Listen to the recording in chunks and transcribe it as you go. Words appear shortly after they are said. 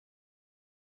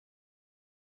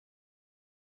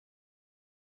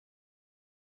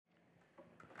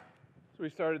We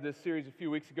started this series a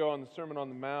few weeks ago on the Sermon on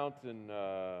the Mount, and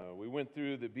we went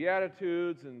through the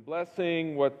Beatitudes and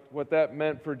blessing, what that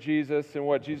meant for Jesus, and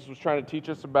what Jesus was trying to teach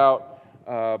us about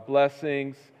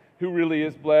blessings. Who really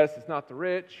is blessed? It's not the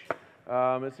rich.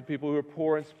 It's the people who are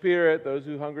poor in spirit, those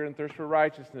who hunger and thirst for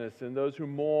righteousness, and those who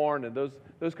mourn, and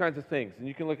those kinds of things. And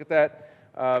you can look at that,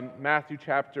 Matthew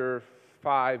chapter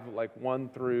 5, like 1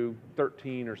 through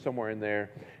 13 or somewhere in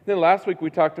there. And then last week we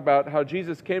talked about how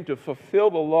Jesus came to fulfill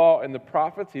the law and the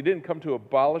prophets. He didn't come to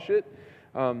abolish it.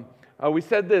 We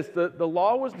said this, the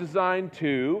law was designed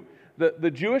to,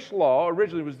 the Jewish law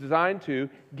originally was designed to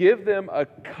give them a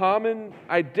common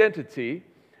identity,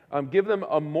 give them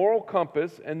a moral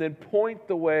compass, and then point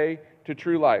the way to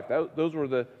true life. Those were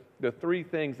the three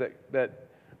things that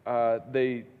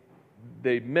they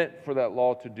meant for that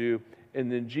law to do. And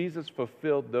then Jesus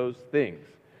fulfilled those things.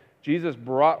 Jesus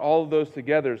brought all of those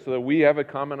together so that we have a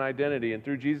common identity. And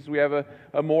through Jesus we have a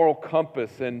moral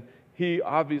compass. And He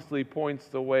obviously points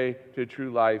the way to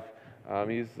true life.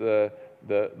 He's the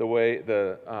way,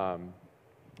 the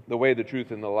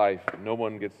truth, and the life. No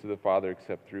one gets to the Father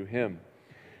except through Him.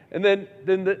 And then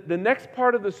the next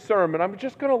part of the sermon, I'm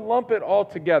just going to lump it all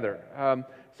together.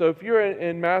 So if you're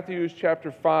in Matthew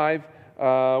chapter 5,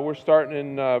 we're starting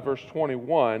in verse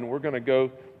 21. We're going to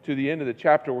go to the end of the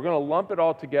chapter. We're going to lump it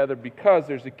all together because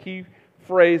there's a key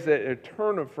phrase, a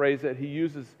turn of phrase that He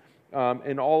uses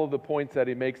in all of the points that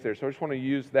He makes there. So I just want to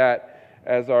use that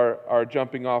as our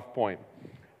jumping off point.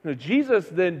 Now, Jesus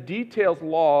then details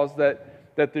laws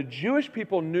that the Jewish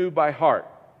people knew by heart.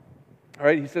 All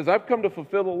right, He says, I've come to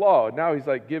fulfill the law. Now He's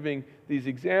like giving these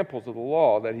examples of the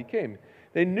law that He came.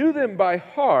 They knew them by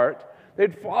heart.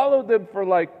 They'd followed them for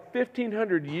like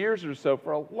 1,500 years or so,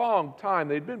 for a long time.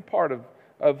 They'd been part of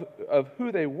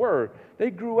who they were. They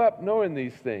grew up knowing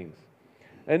these things.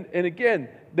 And again,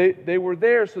 they were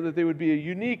there so that they would be a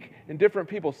unique and different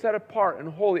people, set apart and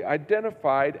holy,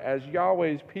 identified as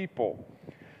Yahweh's people.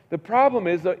 The problem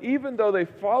is that even though they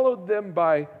followed them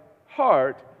by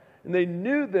heart and they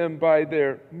knew them by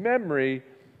their memory,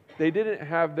 they didn't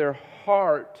have their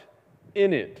heart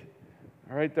in it.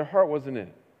 All right, their heart wasn't in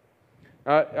it.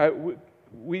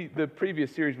 The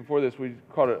previous series before this, we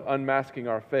called it Unmasking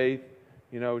Our Faith.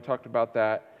 We talked about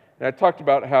that. And I talked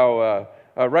about how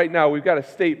right now we've got a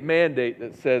state mandate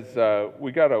that says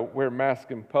we got to wear masks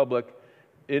in public,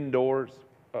 indoors,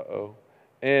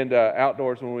 and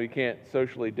outdoors when we can't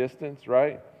socially distance,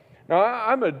 right? Now,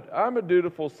 I'm a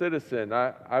dutiful citizen.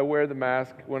 I wear the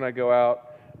mask when I go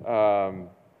out,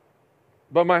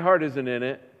 but my heart isn't in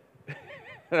it.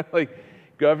 Like,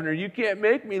 Governor, you can't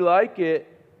make me like it.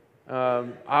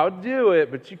 I'll do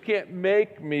it, but you can't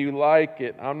make me like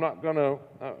it. I'm not going to.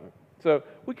 So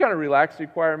we kind of relax the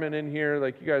requirement in here.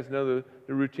 Like, you guys know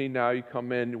the routine now. You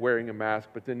come in wearing a mask,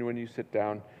 but then when you sit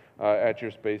down at your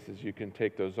spaces, you can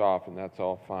take those off, and that's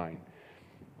all fine.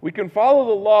 We can follow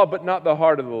the law, but not the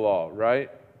heart of the law, right?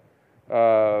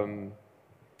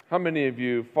 How many of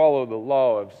you follow the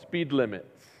law of speed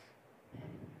limits?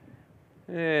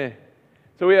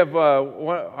 So we have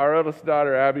our eldest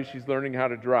daughter, Abby. She's learning how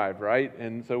to drive, right?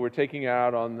 And so we're taking her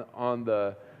out on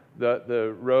the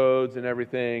roads and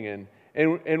everything,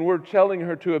 and we're telling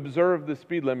her to observe the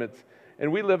speed limits.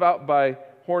 And we live out by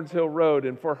Horns Hill Road,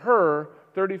 and for her,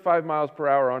 35 miles per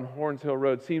hour on Horns Hill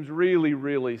Road seems really,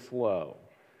 really slow.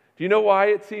 Do you know why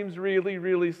it seems really,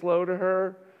 really slow to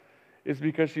her? It's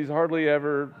because she's hardly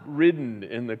ever ridden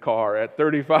in the car at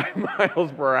 35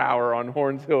 miles per hour on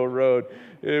Horns Hill Road.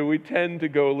 We tend to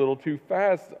go a little too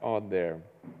fast on there.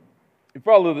 You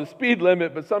follow the speed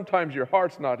limit, but sometimes your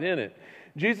heart's not in it.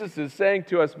 Jesus is saying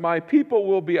to us, my people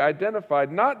will be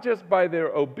identified not just by their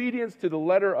obedience to the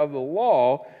letter of the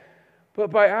law,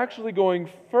 but by actually going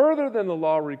further than the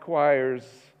law requires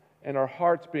and our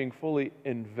hearts being fully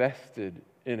invested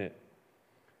in it.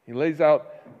 He lays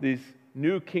out these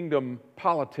new kingdom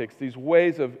politics, these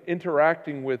ways of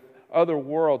interacting with other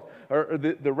worlds, or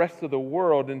the rest of the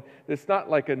world. And it's not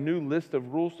like a new list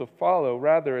of rules to follow.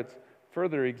 Rather, it's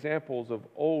further examples of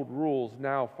old rules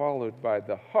now followed by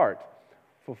the heart,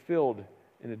 fulfilled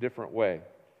in a different way.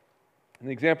 And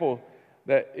the examples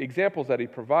that he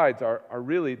provides are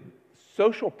really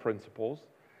social principles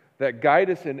that guide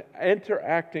us in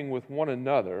interacting with one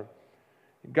another,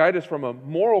 guide us from a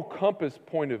moral compass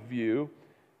point of view,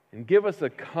 and give us a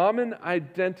common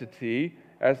identity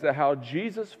as to how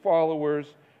Jesus'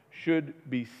 followers should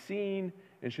be seen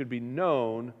and should be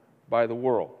known by the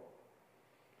world.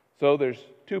 So there's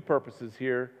two purposes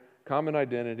here: common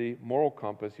identity, moral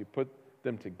compass. You put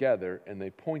them together and they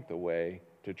point the way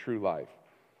to true life.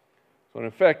 So in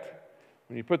effect,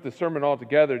 when you put the sermon all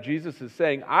together, Jesus is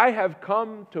saying, I have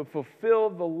come to fulfill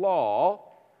the law.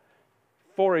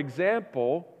 For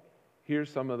example,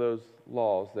 here's some of those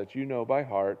laws that you know by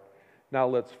heart. Now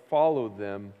let's follow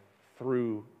them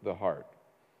through the heart.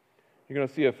 You're going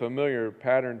to see a familiar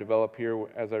pattern develop here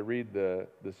as I read the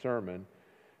sermon.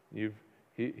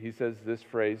 He says this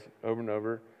phrase over and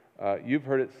over. You've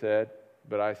heard it said,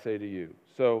 but I say to you.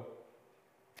 So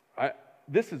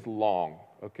this is long,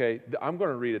 okay? I'm going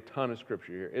to read a ton of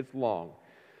scripture here. It's long.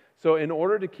 So in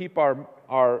order to keep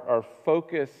our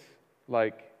focus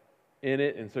like in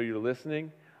it, and so you're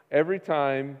listening, every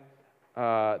time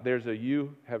there's a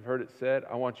you have heard it said,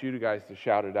 I want you guys to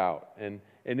shout it out. And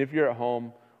if you're at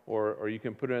home, or you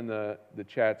can put it in the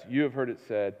chats, you have heard it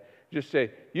said, just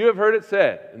say, you have heard it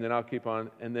said, and then I'll keep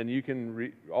on, and then you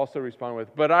can also respond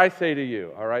with, but I say to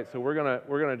you, all right? So we're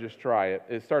gonna just try it.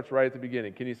 It starts right at the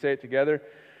beginning. Can you say it together?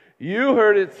 You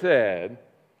heard it said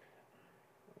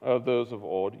of those of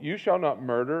old, you shall not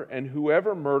murder, and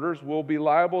whoever murders will be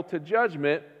liable to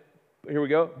judgment. Here we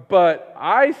go. But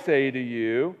I say to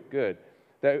you, good,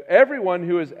 that everyone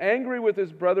who is angry with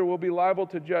his brother will be liable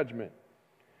to judgment.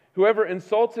 Whoever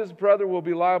insults his brother will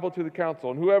be liable to the council.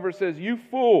 And whoever says, you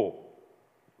fool,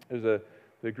 there's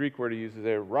the Greek word he uses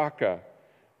there, raka,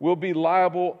 will be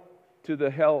liable to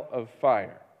the hell of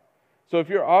fire. So if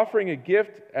you're offering a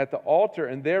gift at the altar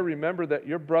and there remember that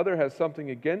your brother has something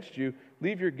against you,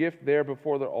 leave your gift there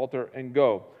before the altar and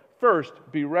go. First,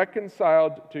 be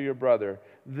reconciled to your brother,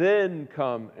 then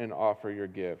come and offer your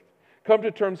gift. Come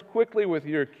to terms quickly with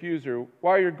your accuser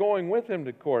while you're going with him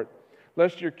to court,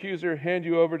 lest your accuser hand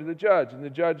you over to the judge, and the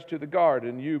judge to the guard,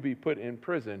 and you be put in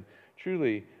prison.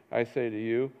 Truly, I say to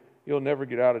you, you'll never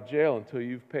get out of jail until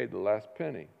you've paid the last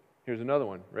penny. Here's another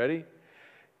one. Ready?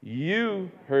 You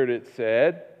heard it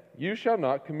said, you shall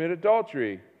not commit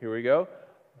adultery. Here we go.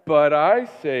 But I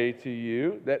say to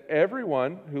you that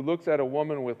everyone who looks at a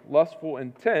woman with lustful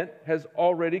intent has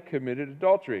already committed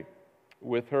adultery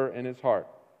with her in his heart.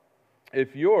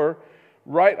 If your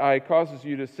right eye causes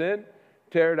you to sin,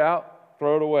 tear it out,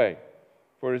 throw it away.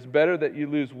 For it is better that you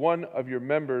lose one of your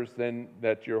members than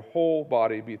that your whole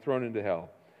body be thrown into hell.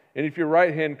 And if your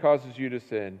right hand causes you to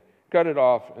sin, cut it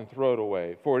off and throw it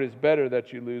away. For it is better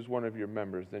that you lose one of your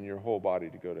members than your whole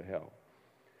body to go to hell.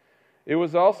 It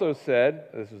was also said,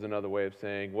 this is another way of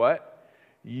saying what?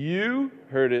 You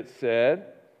heard it said,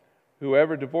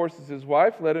 whoever divorces his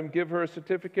wife, let him give her a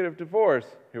certificate of divorce.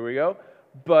 Here we go.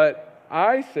 But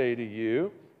I say to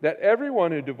you, that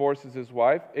everyone who divorces his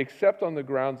wife, except on the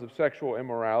grounds of sexual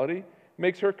immorality,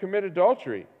 makes her commit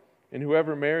adultery, and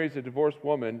whoever marries a divorced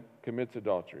woman commits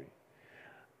adultery.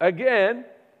 Again,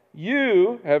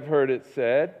 you have heard it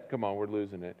said, come on, we're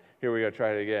losing it. Here we go,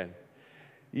 try it again.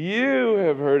 You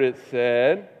have heard it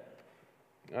said,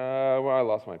 I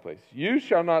lost my place. You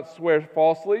shall not swear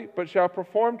falsely, but shall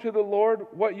perform to the Lord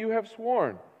what you have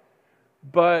sworn.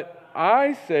 But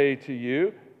I say to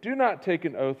you, do not take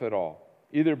an oath at all,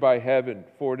 either by heaven,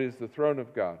 for it is the throne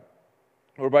of God,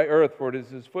 or by earth, for it is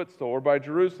his footstool, or by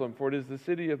Jerusalem, for it is the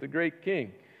city of the great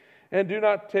king. And do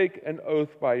not take an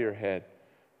oath by your head,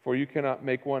 for you cannot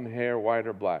make one hair white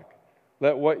or black.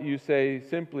 Let what you say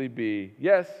simply be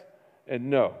yes and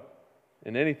no,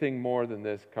 and anything more than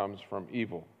this comes from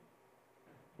evil.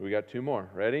 We got two more.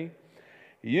 Ready?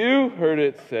 You heard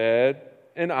it said,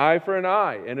 an eye for an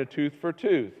eye, and a tooth for a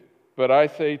tooth. But I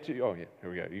say to you, oh yeah, here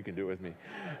we go, you can do it with me.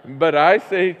 But I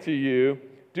say to you,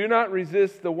 do not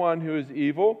resist the one who is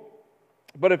evil,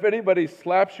 but if anybody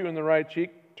slaps you in the right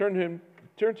cheek, turn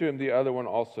to him the other one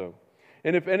also.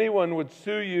 And if anyone would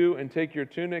sue you and take your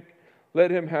tunic,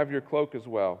 let him have your cloak as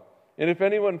well. And if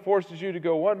anyone forces you to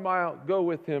go 1 mile, go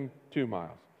with him 2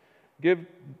 miles. Give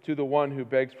to the one who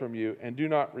begs from you, and do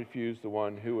not refuse the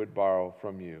one who would borrow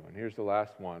from you. And here's the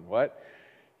last one. What?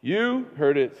 You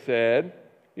heard it said,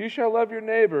 you shall love your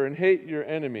neighbor and hate your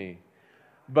enemy.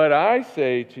 But I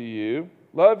say to you,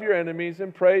 love your enemies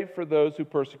and pray for those who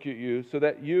persecute you, so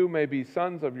that you may be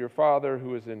sons of your Father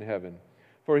who is in heaven.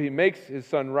 For he makes his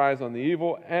sun rise on the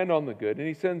evil and on the good, and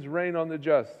he sends rain on the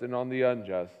just and on the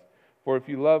unjust. For if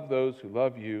you love those who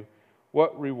love you,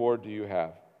 what reward do you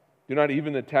have? Do not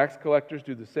even the tax collectors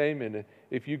do the same? And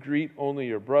if you greet only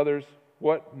your brothers,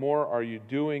 what more are you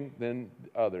doing than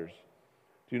others?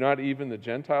 Do not even the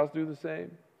Gentiles do the same?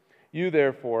 You,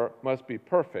 therefore, must be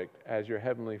perfect as your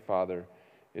heavenly Father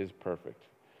is perfect.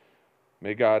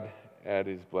 May God add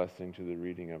his blessing to the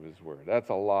reading of his word. That's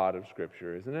a lot of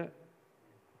scripture, isn't it?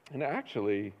 And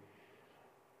actually,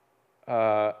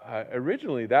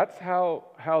 originally, that's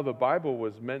how the Bible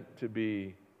was meant to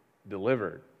be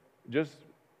delivered, just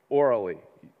orally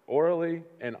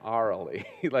and orally.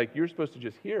 Like you're supposed to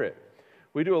just hear it.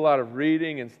 We do a lot of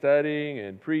reading and studying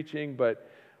and preaching, but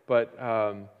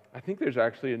I think there's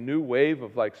actually a new wave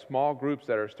of like small groups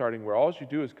that are starting where all you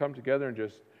do is come together and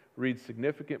just read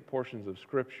significant portions of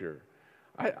Scripture.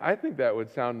 I think that would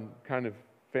sound kind of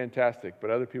fantastic, but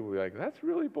other people will be like, that's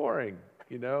really boring,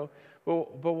 you know?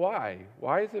 But why?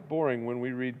 Why is it boring when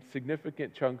we read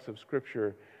significant chunks of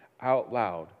Scripture out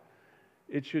loud?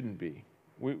 It shouldn't be.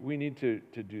 We need to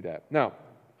do that. Now,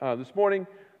 this morning,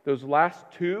 those last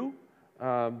two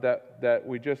that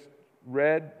we just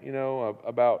read, you know,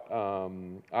 about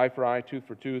eye for eye, tooth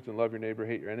for tooth, and love your neighbor,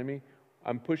 hate your enemy,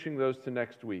 I'm pushing those to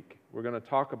next week. We're going to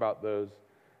talk about those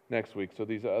next week. So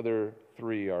these other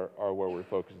three are where we're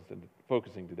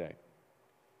focusing today.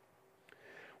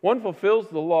 One fulfills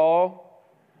the law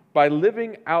by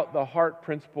living out the heart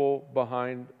principle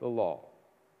behind the law.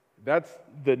 That's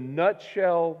the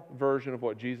nutshell version of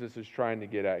what Jesus is trying to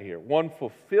get at here. One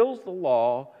fulfills the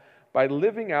law by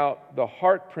living out the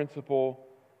heart principle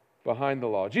behind the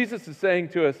law. Jesus is saying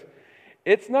to us,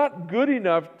 it's not good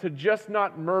enough to just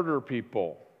not murder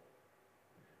people.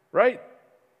 Right?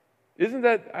 Isn't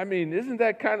that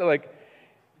kind of like,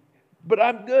 but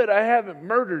I'm good, I haven't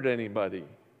murdered anybody.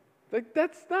 Like,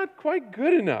 that's not quite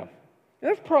good enough.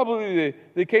 And that's probably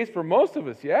the case for most of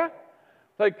us, yeah?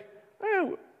 Like,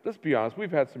 let's be honest,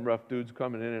 we've had some rough dudes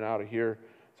coming in and out of here,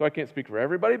 so I can't speak for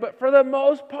everybody, but for the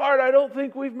most part, I don't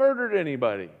think we've murdered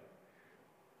anybody.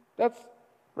 That's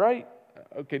right.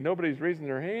 Okay, nobody's raising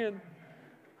their hand.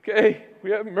 Okay,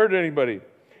 we haven't murdered anybody.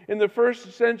 In the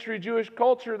first century Jewish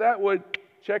culture, that would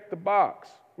check the box.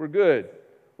 We're good.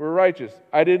 We're righteous.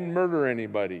 I didn't murder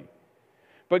anybody.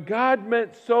 But God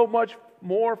meant so much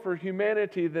more for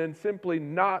humanity than simply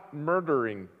not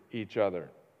murdering each other.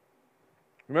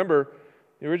 Remember,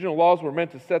 the original laws were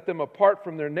meant to set them apart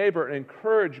from their neighbor and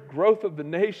encourage growth of the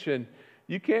nation.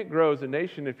 You can't grow as a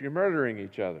nation if you're murdering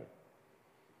each other.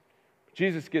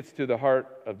 Jesus gets to the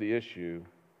heart of the issue,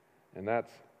 and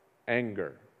that's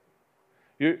anger.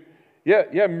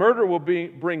 Murder will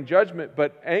bring judgment,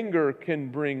 but anger can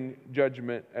bring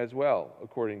judgment as well,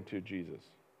 according to Jesus.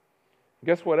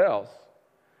 Guess what else?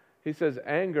 He says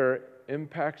anger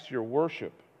impacts your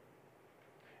worship.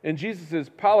 In Jesus'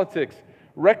 politics,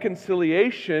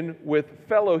 reconciliation with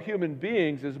fellow human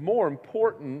beings is more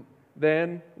important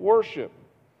than worship.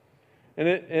 And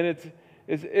it's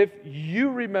as if you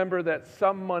remember that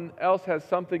someone else has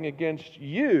something against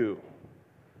you,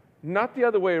 not the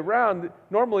other way around.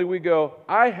 Normally we go,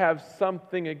 I have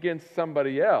something against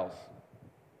somebody else.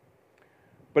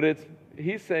 But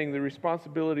he's saying the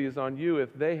responsibility is on you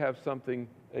if they have something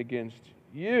against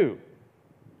you.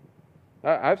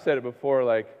 I've said it before,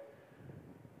 like,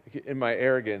 in my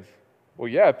arrogance, well,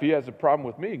 yeah, if he has a problem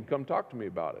with me, he can come talk to me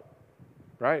about it,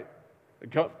 right?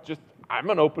 I'm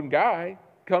an open guy.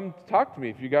 Come talk to me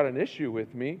if you got an issue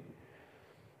with me.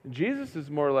 Jesus is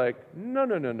more like,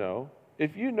 no.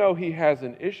 If you know he has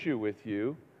an issue with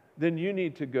you, then you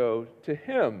need to go to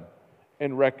him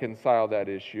and reconcile that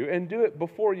issue, and do it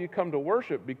before you come to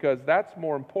worship, because that's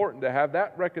more important to have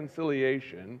that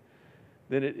reconciliation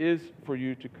than it is for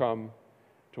you to come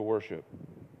to worship.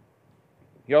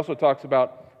 He also talks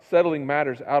about settling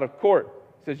matters out of court.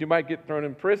 He says you might get thrown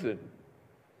in prison.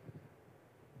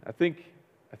 I think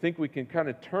we can kind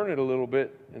of turn it a little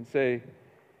bit and say,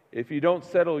 if you don't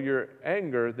settle your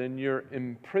anger, then you're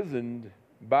imprisoned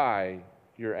by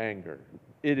your anger.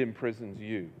 It imprisons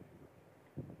you.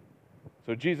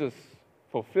 So Jesus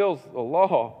fulfills the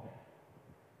law,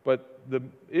 but the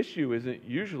issue isn't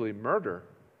usually murder.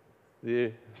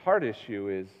 The heart issue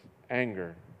is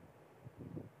anger.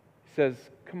 He says,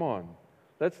 come on,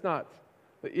 let's not,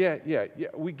 yeah,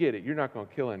 we get it. You're not going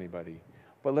to kill anybody.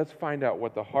 But let's find out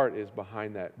what the heart is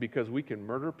behind that, because we can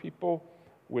murder people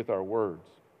with our words.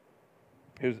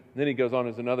 Then he goes on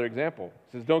as another example.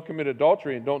 He says, don't commit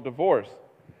adultery and don't divorce.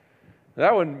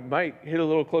 That one might hit a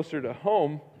little closer to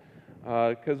home,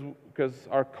 because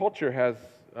our culture has,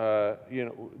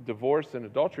 divorce and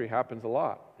adultery happens a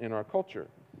lot in our culture.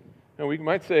 And we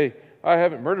might say, I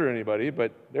haven't murdered anybody,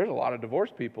 but there's a lot of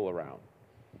divorced people around.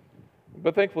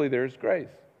 But thankfully there's grace.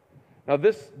 Now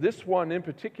this one in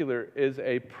particular is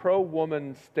a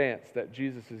pro-woman stance that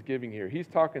Jesus is giving here. He's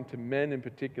talking to men in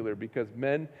particular because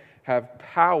men have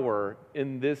power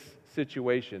in this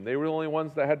situation. They were the only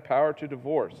ones that had power to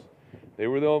divorce. They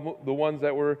were the ones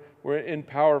that were in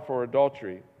power for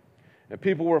adultery. And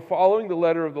people were following the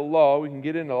letter of the law. We can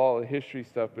get into all the history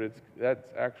stuff, but that's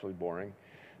actually boring.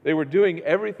 They were doing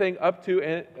everything up to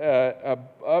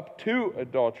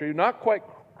adultery, not quite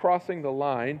crossing the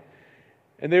line.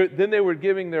 And then they were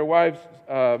giving their wives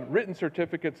written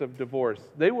certificates of divorce.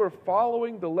 They were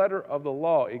following the letter of the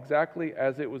law exactly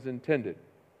as it was intended.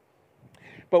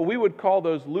 But we would call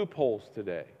those loopholes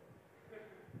today.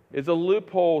 It's a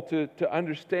loophole to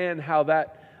understand how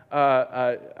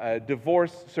that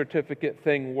divorce certificate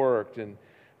thing worked. And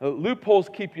loopholes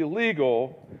keep you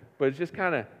legal, but it's just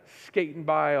kind of skating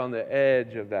by on the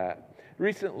edge of that.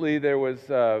 Recently, there was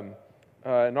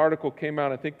an article came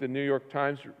out. I think the New York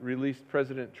Times released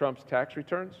President Trump's tax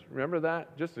returns. Remember that?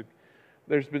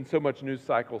 There's been so much news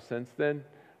cycle since then,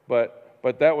 but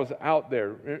that was out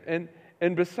there.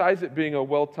 And besides it being a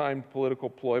well-timed political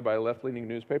ploy by a left-leaning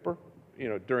newspaper,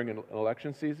 during an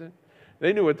election season,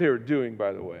 they knew what they were doing,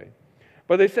 by the way.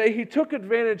 But they say he took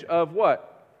advantage of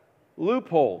what?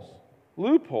 Loopholes.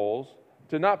 Loopholes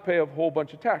to not pay a whole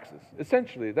bunch of taxes.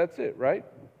 Essentially, that's it, right?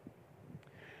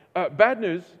 Bad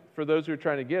news for those who are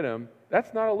trying to get him,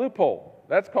 that's not a loophole.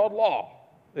 That's called law.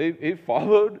 He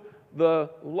followed the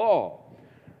law.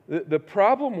 The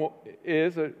problem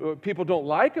is, what people don't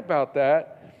like about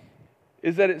that,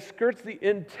 is that it skirts the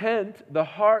intent, the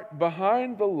heart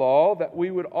behind the law, that we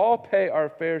would all pay our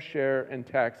fair share in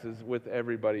taxes with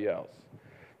everybody else.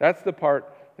 That's the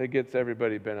part that gets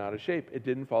everybody bent out of shape. It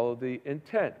didn't follow the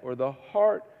intent or the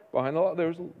heart behind the law. There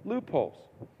was loopholes.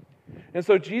 And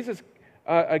so Jesus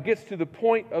gets to the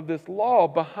point of this law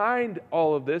behind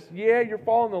all of this. Yeah, you're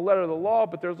following the letter of the law,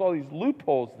 but there's all these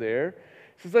loopholes there.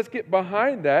 He says, let's get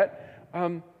behind that.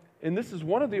 And this is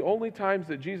one of the only times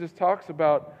that Jesus talks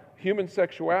about human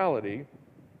sexuality.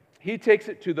 He takes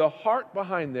it to the heart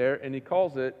behind there, and he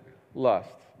calls it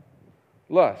lust.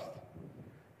 Lust.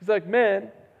 He's like, man,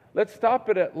 let's stop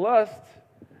it at lust,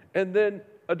 and then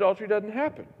adultery doesn't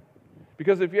happen.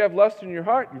 Because if you have lust in your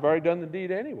heart, you've already done the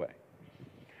deed anyway.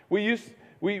 We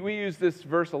use this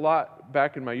verse a lot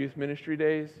back in my youth ministry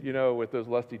days, with those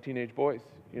lusty teenage boys,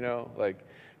 like,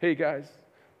 hey guys,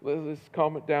 let's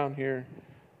calm it down here.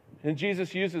 And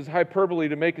Jesus uses hyperbole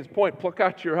to make his point. Pluck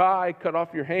out your eye, cut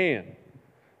off your hand.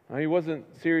 Now, he wasn't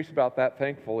serious about that,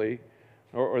 thankfully,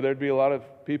 or there'd be a lot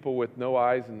of people with no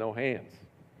eyes and no hands,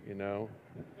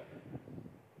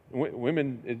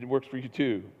 Women, it works for you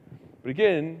too. But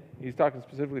again, he's talking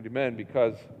specifically to men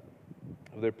because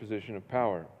of their position of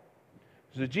power.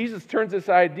 So Jesus turns this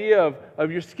idea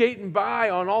of you're skating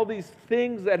by on all these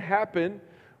things that happen,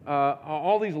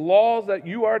 all these laws that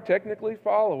you are technically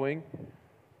following,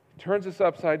 turns this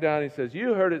upside down. He says,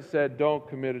 you heard it said, don't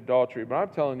commit adultery, but I'm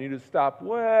telling you to stop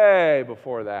way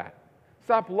before that.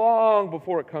 Stop long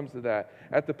before it comes to that,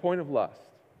 at the point of lust.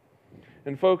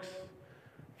 And folks,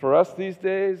 for us these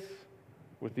days,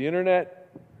 with the internet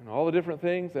and all the different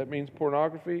things, that means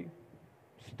pornography,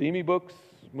 steamy books,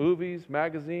 movies,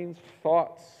 magazines,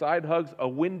 thoughts, side hugs, a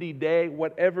windy day,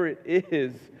 whatever it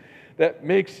is that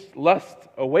makes lust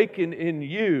awaken in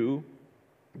you,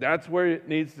 that's where it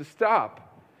needs to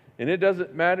stop. And it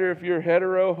doesn't matter if you're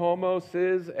hetero, homo,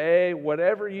 cis, a,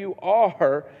 whatever you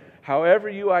are, however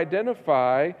you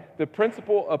identify, the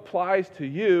principle applies to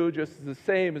you just the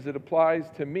same as it applies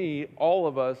to me, all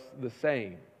of us the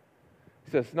same.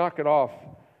 He says, knock it off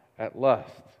at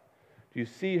lust. Do you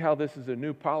see how this is a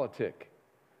new politic?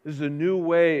 This is a new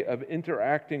way of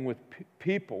interacting with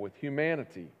people, with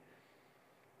humanity.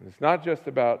 And it's not just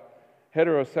about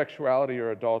heterosexuality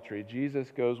or adultery.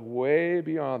 Jesus goes way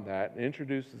beyond that and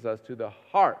introduces us to the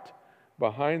heart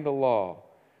behind the law.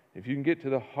 If you can get to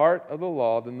the heart of the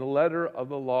law, then the letter of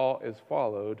the law is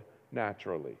followed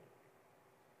naturally.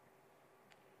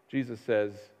 Jesus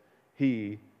says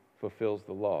he fulfills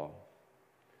the law.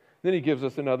 Then he gives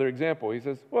us another example. He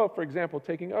says, well, for example,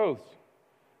 taking oaths.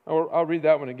 I'll read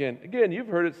that one again. Again, you've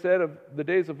heard it said of the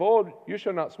days of old, you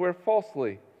shall not swear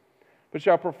falsely, but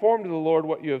shall perform to the Lord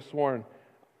what you have sworn.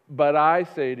 But I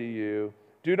say to you,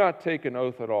 do not take an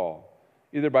oath at all,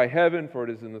 either by heaven, for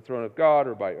it is in the throne of God,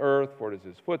 or by earth, for it is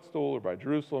his footstool, or by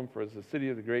Jerusalem, for it is the city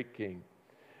of the great king.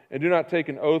 And do not take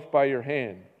an oath by your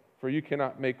hand, for you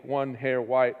cannot make one hair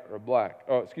white or black.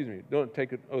 Don't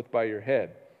take an oath by your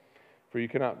head, for you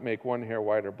cannot make one hair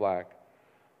white or black.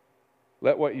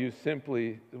 Let what you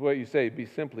say be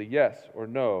simply yes or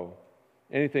no.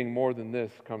 Anything more than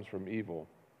this comes from evil.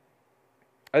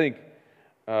 I think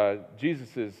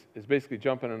Jesus is basically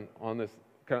jumping on this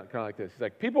kind of like this. He's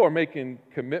like, people are making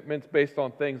commitments based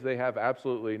on things they have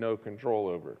absolutely no control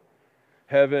over.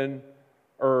 Heaven,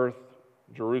 earth,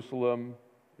 Jerusalem,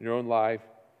 your own life.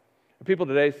 And people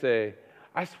today say,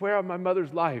 I swear on my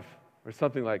mother's life, or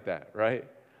something like that, right?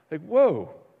 Like,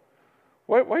 whoa,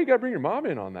 why you got to bring your mom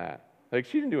in on that? Like,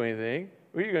 she didn't do anything.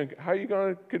 How are you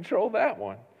going to control that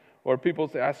one? Or people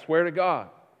say, I swear to God,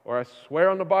 or I swear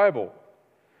on the Bible.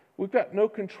 We've got no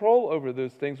control over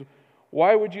those things.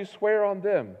 Why would you swear on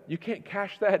them? You can't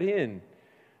cash that in.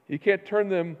 You can't turn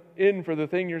them in for the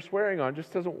thing you're swearing on. It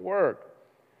just doesn't work.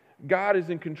 God is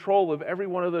in control of every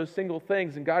one of those single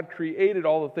things, and God created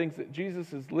all the things that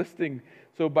Jesus is listing.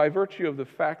 So by virtue of the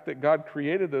fact that God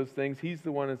created those things, He's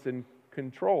the one that's in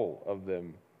control of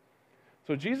them.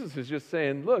 So Jesus is just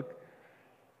saying, look,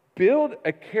 build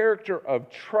a character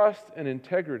of trust and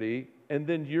integrity, and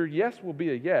then your yes will be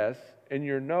a yes, and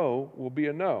your no will be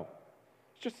a no.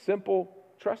 It's just a simple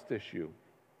trust issue.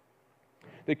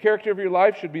 The character of your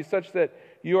life should be such that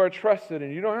you are trusted,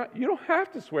 and you don't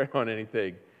have to swear on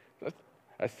anything.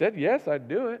 I said yes, I'd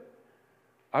do it.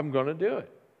 I'm going to do it.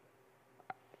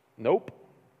 Nope,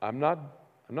 I'm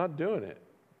not doing it.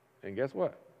 And guess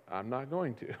what? I'm not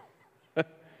going to.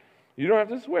 You don't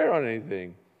have to swear on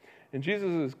anything. And Jesus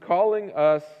is calling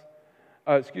us,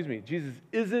 Jesus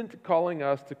isn't calling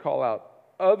us to call out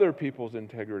other people's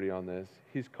integrity on this.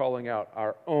 He's calling out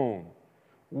our own.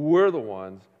 We're the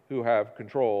ones who have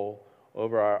control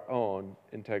over our own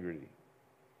integrity.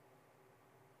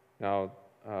 Now,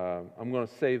 I'm going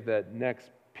to save that next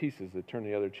pieces, the turn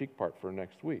the other cheek part, for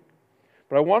next week.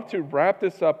 But I want to wrap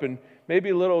this up in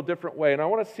maybe a little different way, and I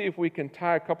want to see if we can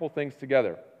tie a couple things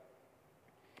together.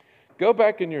 Go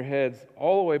back in your heads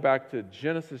all the way back to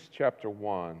Genesis chapter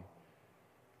 1.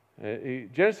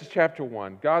 Genesis chapter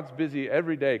 1, God's busy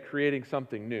every day creating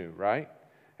something new, right?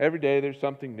 Every day there's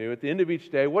something new. At the end of each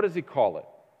day, what does He call it?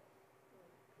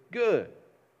 Good.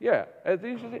 Yeah, at the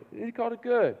end of the day, He called it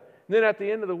good. And then at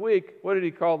the end of the week, what did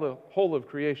He call the whole of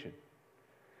creation?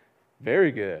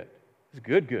 Very good. It's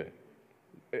good.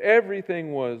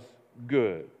 Everything was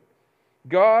good.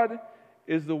 God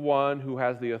is the one who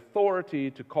has the authority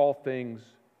to call things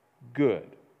good.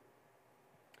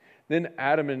 Then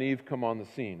Adam and Eve come on the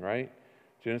scene, right?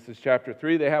 Genesis chapter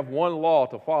 3, they have one law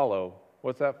to follow.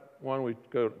 What's that one we've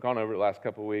gone over the last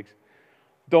couple of weeks?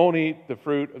 Don't eat the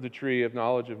fruit of the tree of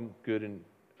knowledge of good and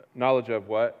knowledge of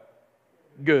what?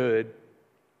 Good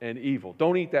and evil.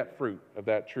 Don't eat that fruit of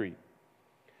that tree.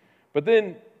 But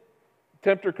then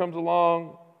tempter comes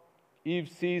along, Eve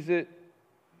sees it,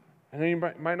 and then you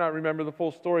might not remember the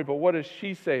full story, but what does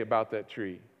she say about that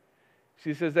tree?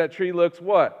 She says that tree looks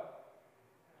what?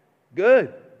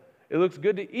 Good. It looks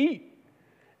good to eat.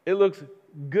 It looks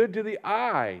good to the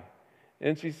eye.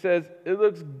 And she says it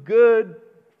looks good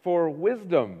for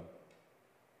wisdom.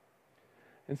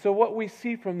 And so what we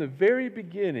see from the very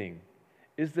beginning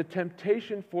is the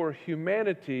temptation for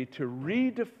humanity to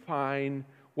redefine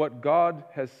what God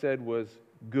has said was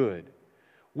good.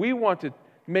 We want to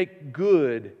make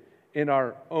good in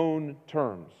our own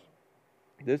terms.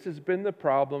 This has been the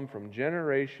problem from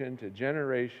generation to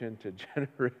generation to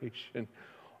generation,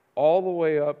 all the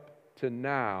way up to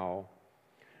now.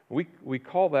 We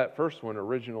call that first one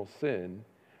original sin,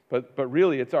 but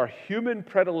really it's our human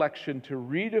predilection to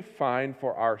redefine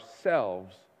for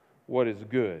ourselves what is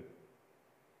good.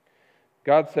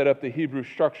 God set up the Hebrew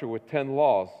structure with 10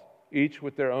 laws, each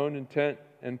with their own intent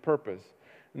and purpose.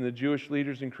 And the Jewish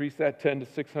leaders increased that 10 to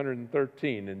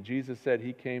 613. And Jesus said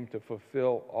He came to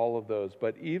fulfill all of those.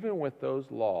 But even with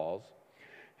those laws,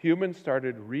 humans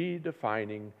started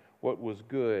redefining what was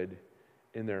good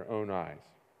in their own eyes.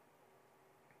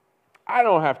 I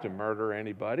don't have to murder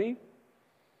anybody.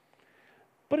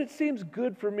 But it seems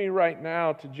good for me right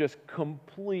now to just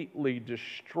completely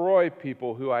destroy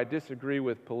people who I disagree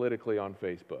with politically on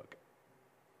Facebook.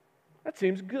 That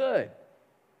seems good.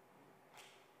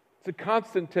 It's a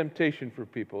constant temptation for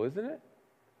people, isn't it?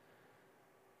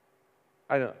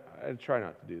 I try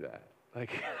not to do that.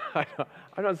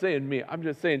 I'm not saying me. I'm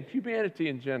just saying humanity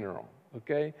in general.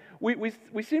 Okay,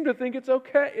 we seem to think it's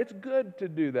okay. It's good to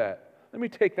do that. Let me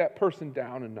take that person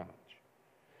down a notch.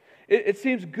 It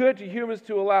seems good to humans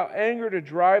to allow anger to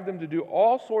drive them to do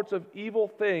all sorts of evil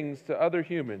things to other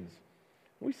humans.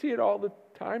 We see it all the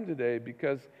time today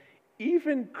because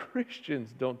even Christians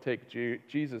don't take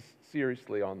Jesus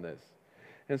seriously on this.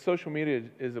 And social media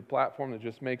is a platform that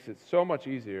just makes it so much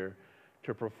easier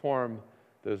to perform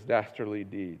those dastardly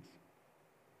deeds.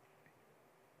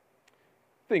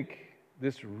 I think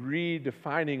this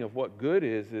redefining of what good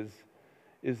is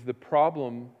the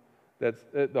problem. That's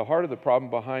at the heart of the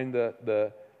problem behind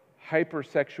the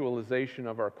hypersexualization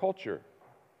of our culture.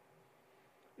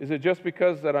 Is it just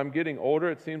because that I'm getting older,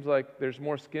 it seems like there's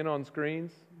more skin on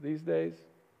screens these days?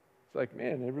 It's like,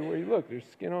 man, everywhere you look, there's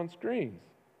skin on screens.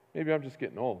 Maybe I'm just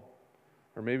getting old.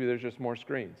 Or maybe there's just more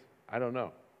screens. I don't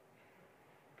know.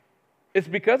 It's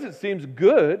because it seems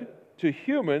good to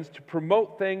humans to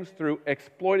promote things through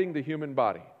exploiting the human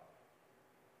body.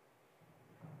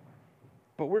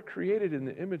 But we're created in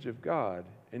the image of God,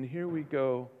 and here we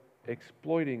go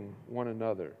exploiting one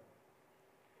another.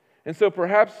 And so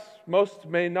perhaps most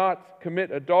may not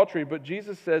commit adultery, but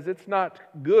Jesus says it's not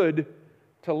good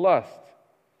to lust.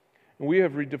 And we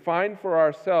have redefined for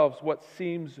ourselves what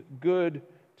seems good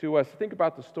to us. Think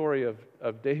about the story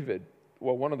of David.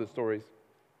 Well, one of the stories.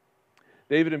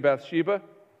 David and Bathsheba.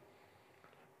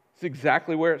 It's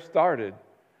exactly where it started.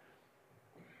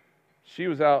 She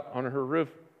was out on her roof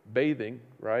bathing,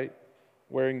 right?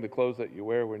 Wearing the clothes that you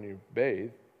wear when you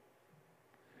bathe.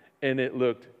 And it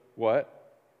looked, what?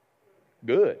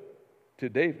 Good to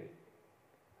David.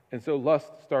 And so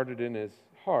lust started in his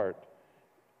heart,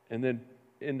 and then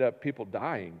end up people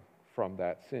dying from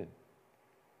that sin.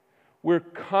 We're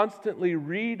constantly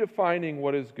redefining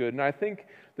what is good. And I think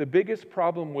the biggest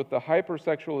problem with the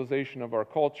hypersexualization of our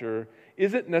culture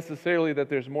isn't necessarily that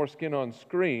there's more skin on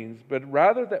screens, but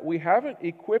rather that we haven't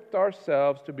equipped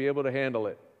ourselves to be able to handle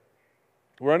it.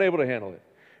 We're unable to handle it.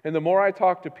 And the more I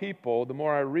talk to people, the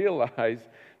more I realize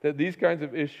that these kinds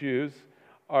of issues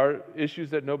are issues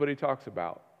that nobody talks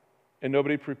about, and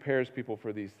nobody prepares people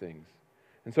for these things.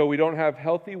 And so we don't have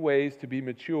healthy ways to be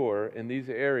mature in these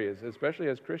areas, especially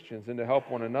as Christians, and to help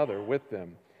one another with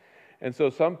them. And so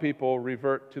some people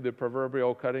revert to the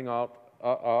proverbial cutting out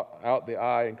the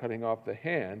eye and cutting off the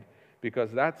hand,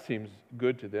 because that seems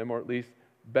good to them, or at least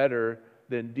better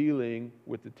than dealing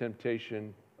with the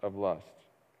temptation of lust.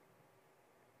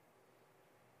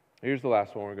 Here's the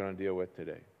last one we're going to deal with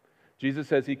today. Jesus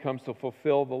says he comes to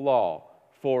fulfill the law.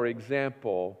 For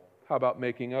example, how about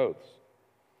making oaths?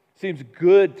 Seems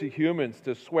good to humans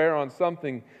to swear on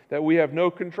something that we have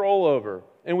no control over,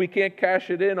 and we can't cash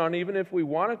it in on even if we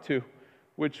wanted to,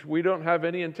 which we don't have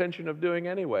any intention of doing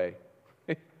anyway.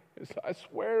 I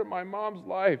swear to my mom's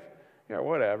life. Yeah,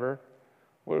 whatever.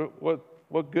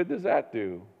 What good does that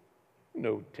do?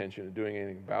 No intention of doing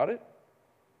anything about it.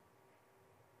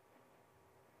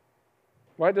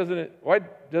 Why doesn't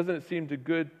it seem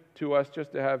good to us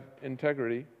just to have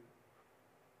integrity?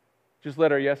 Just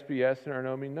let our yes be yes and our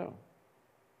no mean no.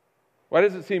 Why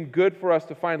does it seem good for us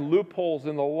to find loopholes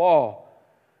in the law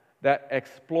that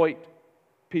exploit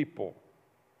people?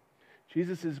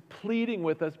 Jesus is pleading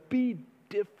with us, be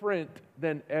different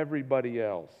than everybody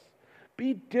else.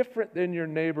 Be different than your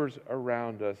neighbors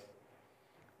around us.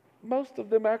 Most of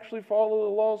them actually follow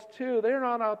the laws too. They're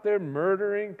not out there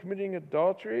murdering, committing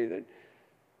adultery,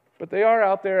 but they are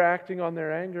out there acting on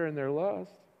their anger and their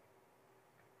lust.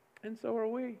 And so are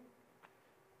we.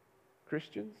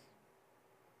 Christians,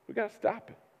 we got to stop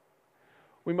it.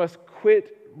 We must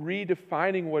quit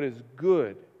redefining what is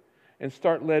good and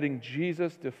start letting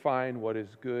Jesus define what is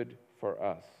good for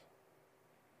us.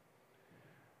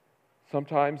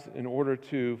 Sometimes, in order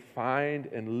to find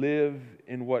and live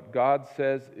in what God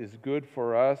says is good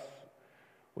for us,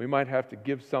 we might have to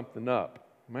give something up.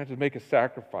 We might have to make a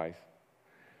sacrifice.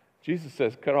 Jesus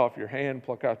says, cut off your hand,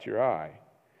 pluck out your eye.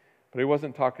 But he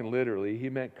wasn't talking literally. He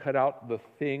meant cut out the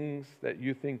things that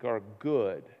you think are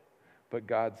good, but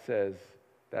God says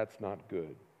that's not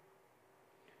good.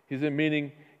 He isn't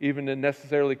meaning even to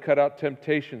necessarily cut out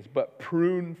temptations, but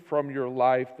prune from your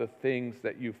life the things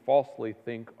that you falsely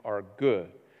think are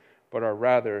good, but are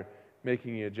rather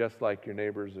making you just like your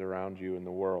neighbors around you in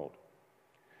the world.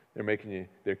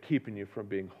 They're keeping you from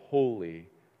being holy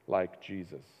like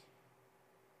Jesus.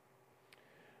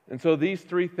 And so these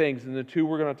three things, and the two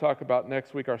we're going to talk about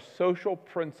next week, are social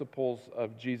principles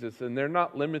of Jesus, and they're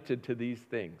not limited to these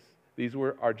things. These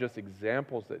are just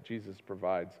examples that Jesus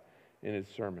provides in his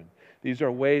sermon. These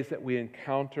are ways that we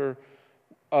encounter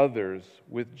others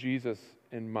with Jesus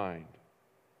in mind,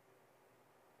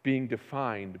 being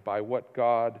defined by what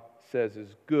God says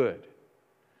is good,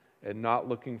 and not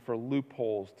looking for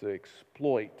loopholes to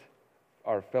exploit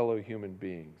our fellow human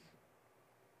beings.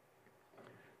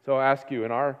 So I ask you,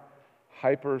 in our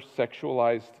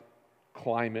hyper-sexualized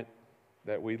climate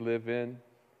that we live in,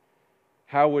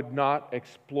 how would not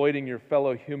exploiting your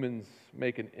fellow humans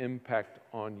make an impact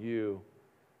on you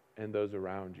and those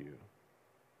around you?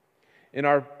 In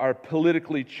our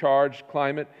politically charged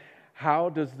climate, how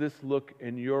does this look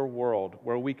in your world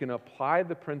where we can apply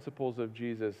the principles of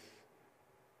Jesus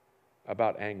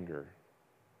about anger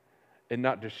and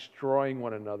not destroying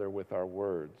one another with our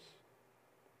words?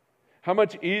 How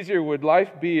much easier would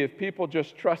life be if people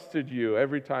just trusted you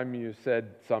every time you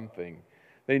said something?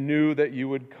 They knew that you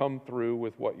would come through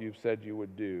with what you said you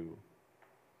would do.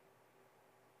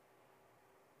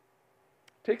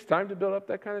 It takes time to build up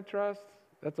that kind of trust.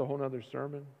 That's a whole other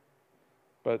sermon.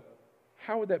 But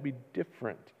how would that be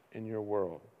different in your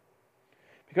world?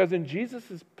 Because in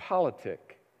Jesus'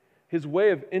 politic, his way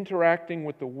of interacting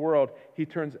with the world, he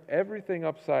turns everything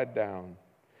upside down.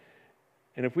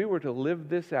 And if we were to live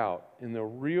this out in the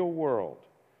real world,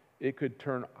 it could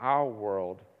turn our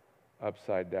world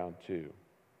upside down too.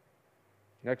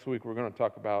 Next week, we're going to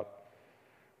talk about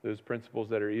those principles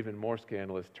that are even more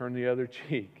scandalous. Turn the other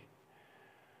cheek.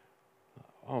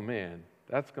 Oh man,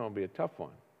 that's going to be a tough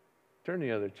one. Turn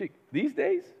the other cheek. These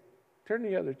days, turn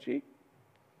the other cheek?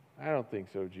 I don't think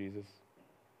so, Jesus.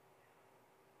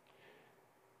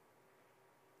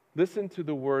 Listen to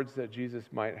the words that Jesus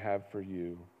might have for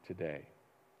you today.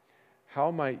 How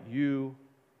might you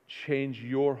change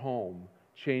your home,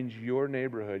 change your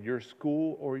neighborhood, your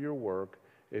school, or your work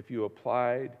if you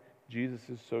applied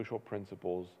Jesus' social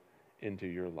principles into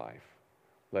your life?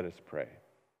 Let us pray.